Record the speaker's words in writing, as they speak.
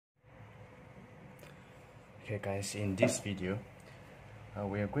Okay guys, in this video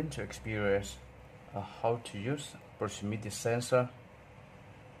we are going to experience how to use proximity sensor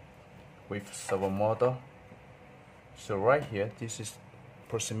with servo motor. So right here, this is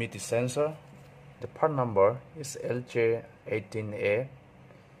proximity sensor. The part number is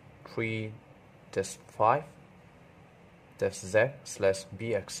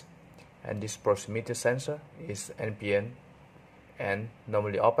LJ18A3-5-Z/BX, and this proximity sensor is NPN and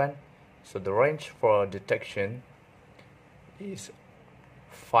normally open. So the range for detection is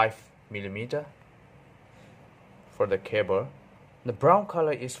 5 mm for the cable. The brown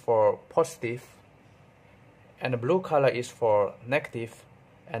color is for positive, and the blue color is for negative,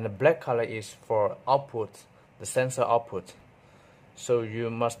 and the black color is for output, the sensor output. So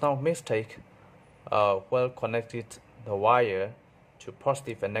you must not mistake well connected the wire to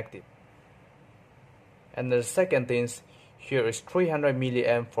positive and negative. And the second thing is, here is 300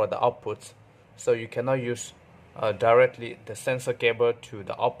 milliamp for the output, so you cannot use directly the sensor cable to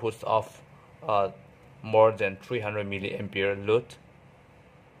the outputs of more than 300 milliampere load.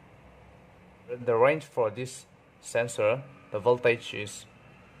 The range for this sensor, the voltage is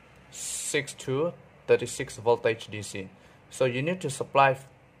 6 to 36 voltage DC. So you need to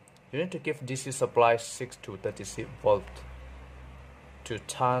give DC supply 6 to 36 volt to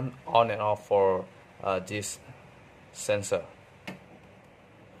turn on and off for this sensor.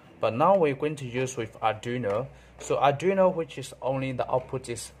 But now we're going to use with Arduino. So Arduino, which is only the output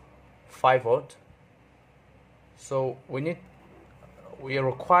is 5 volt. So we are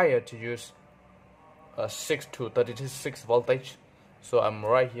required to use 6 to 36 voltage. So I'm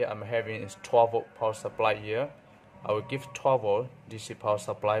having is 12 volt power supply here. I will give 12 volt DC power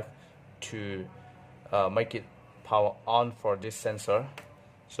supply to make it power on for this sensor.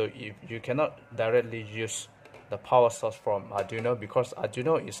 So if you cannot directly use the power source from Arduino, because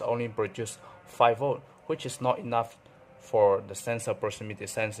Arduino is only produce 5 volt, which is not enough for the sensor proximity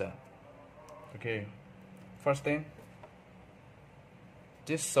sensor. Okay, first thing,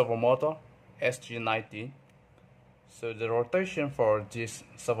 this servo motor SG90. So the rotation for this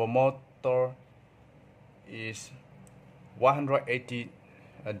servo motor is 180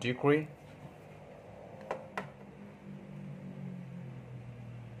 degree.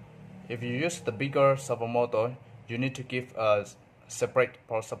 If you use the bigger servo motor, you need to give a separate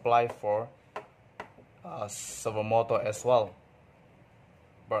power supply for servo motor as well.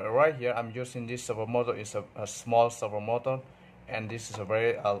 But right here, I'm using this servo motor is a small servo motor, and this is a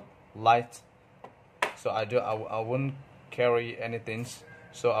very light. So I won't carry anything.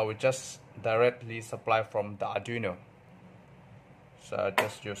 So I will just directly supply from the Arduino. So I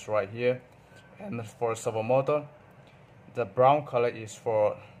just use right here. And for servo motor, the brown color is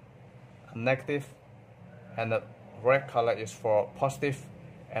for negative, and the red color is for positive,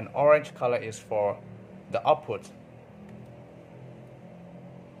 and orange color is for the output,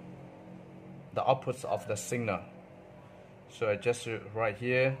 the outputs of the signal. So I just right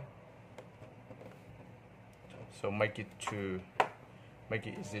here, so make it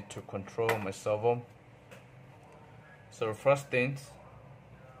easy to control my servo. So the first thing,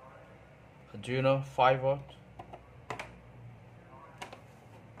 Arduino 5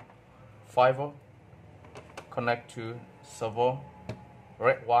 volt, connect to Servo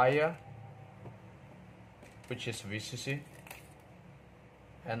Red wire, which is VCC,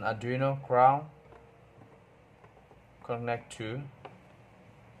 and Arduino ground, connect to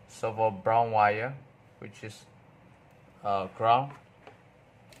Servo Brown wire, which is ground,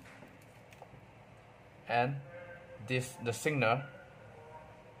 and the signal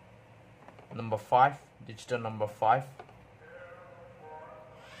number 5, digital number 5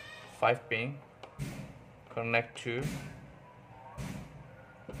 pin, connect to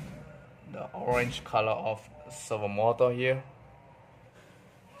the orange color of servo motor here.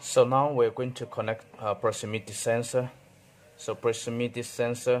 So now we're going to connect proximity sensor. So proximity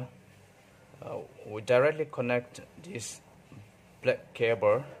sensor, we directly connect this black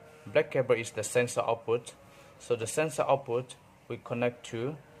cable. Black cable is the sensor output. So the sensor output we connect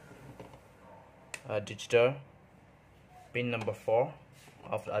to digital pin number 4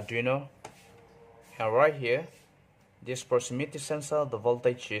 of the Arduino. And right here, this proximity sensor, the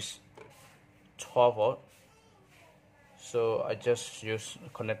voltage is 12 volt. So I just use a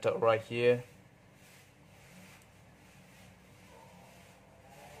connector right here.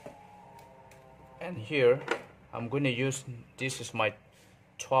 And here I'm going to use, this is my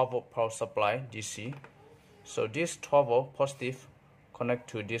 12 volt power supply DC. So this 12 volt positive connect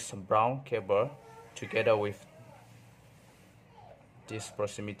to this brown cable together with this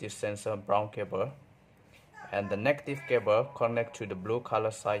proximity sensor brown cable, and the negative cable connect to the blue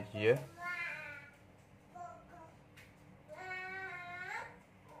color side here.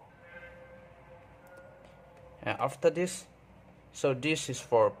 And after this, so this is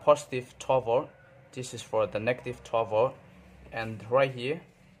for positive 12 volt, this is for the negative 12 volt, and right here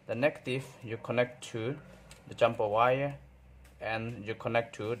the negative you connect to the jumper wire and you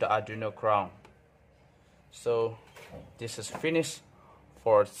connect to the Arduino ground. So this is finished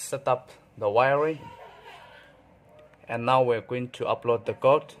for set up the wiring, and now we're going to upload the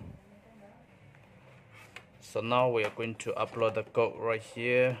code. So now we are going to upload the code right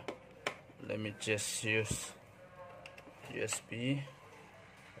here. Let me just use USB.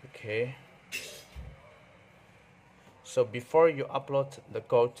 Okay. So before you upload the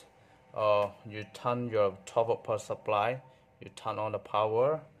code, you turn your 12 volt power supply, you turn on the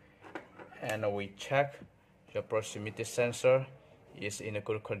power, and we check your proximity sensor is in a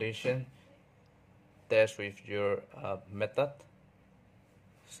good condition. Test with your method.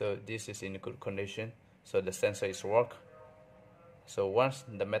 So this is in a good condition, so the sensor is work. So once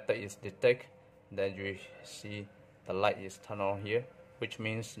the method is detected, then you see the light is turned on here, which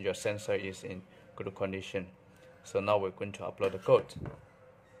means your sensor is in good condition. So now we're going to upload the code.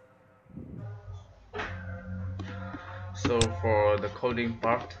 So for the coding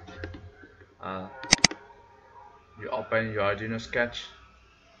part, you open your Arduino sketch.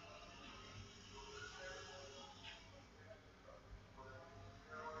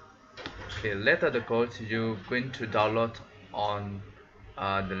 Okay, later the code you're going to download on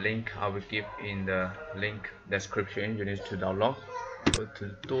the link I will give in the link description. You need to download. Go to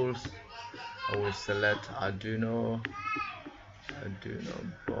the tools. I will select Arduino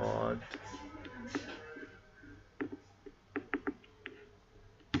board.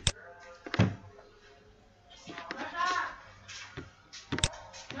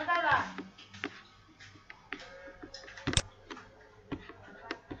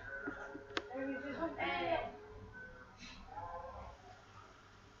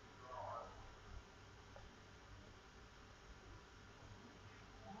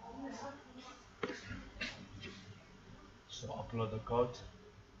 So upload the code.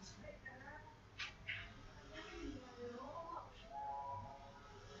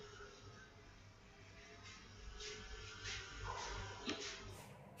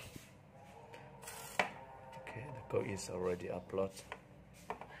 Okay, the code is already uploaded.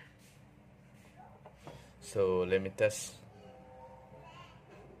 So let me test.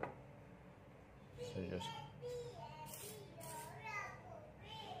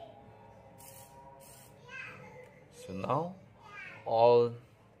 So now all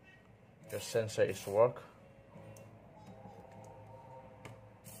your sensor is work.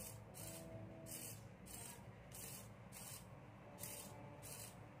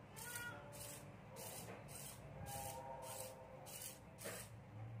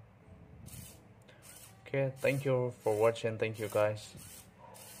 Okay, thank you for watching. Thank you guys.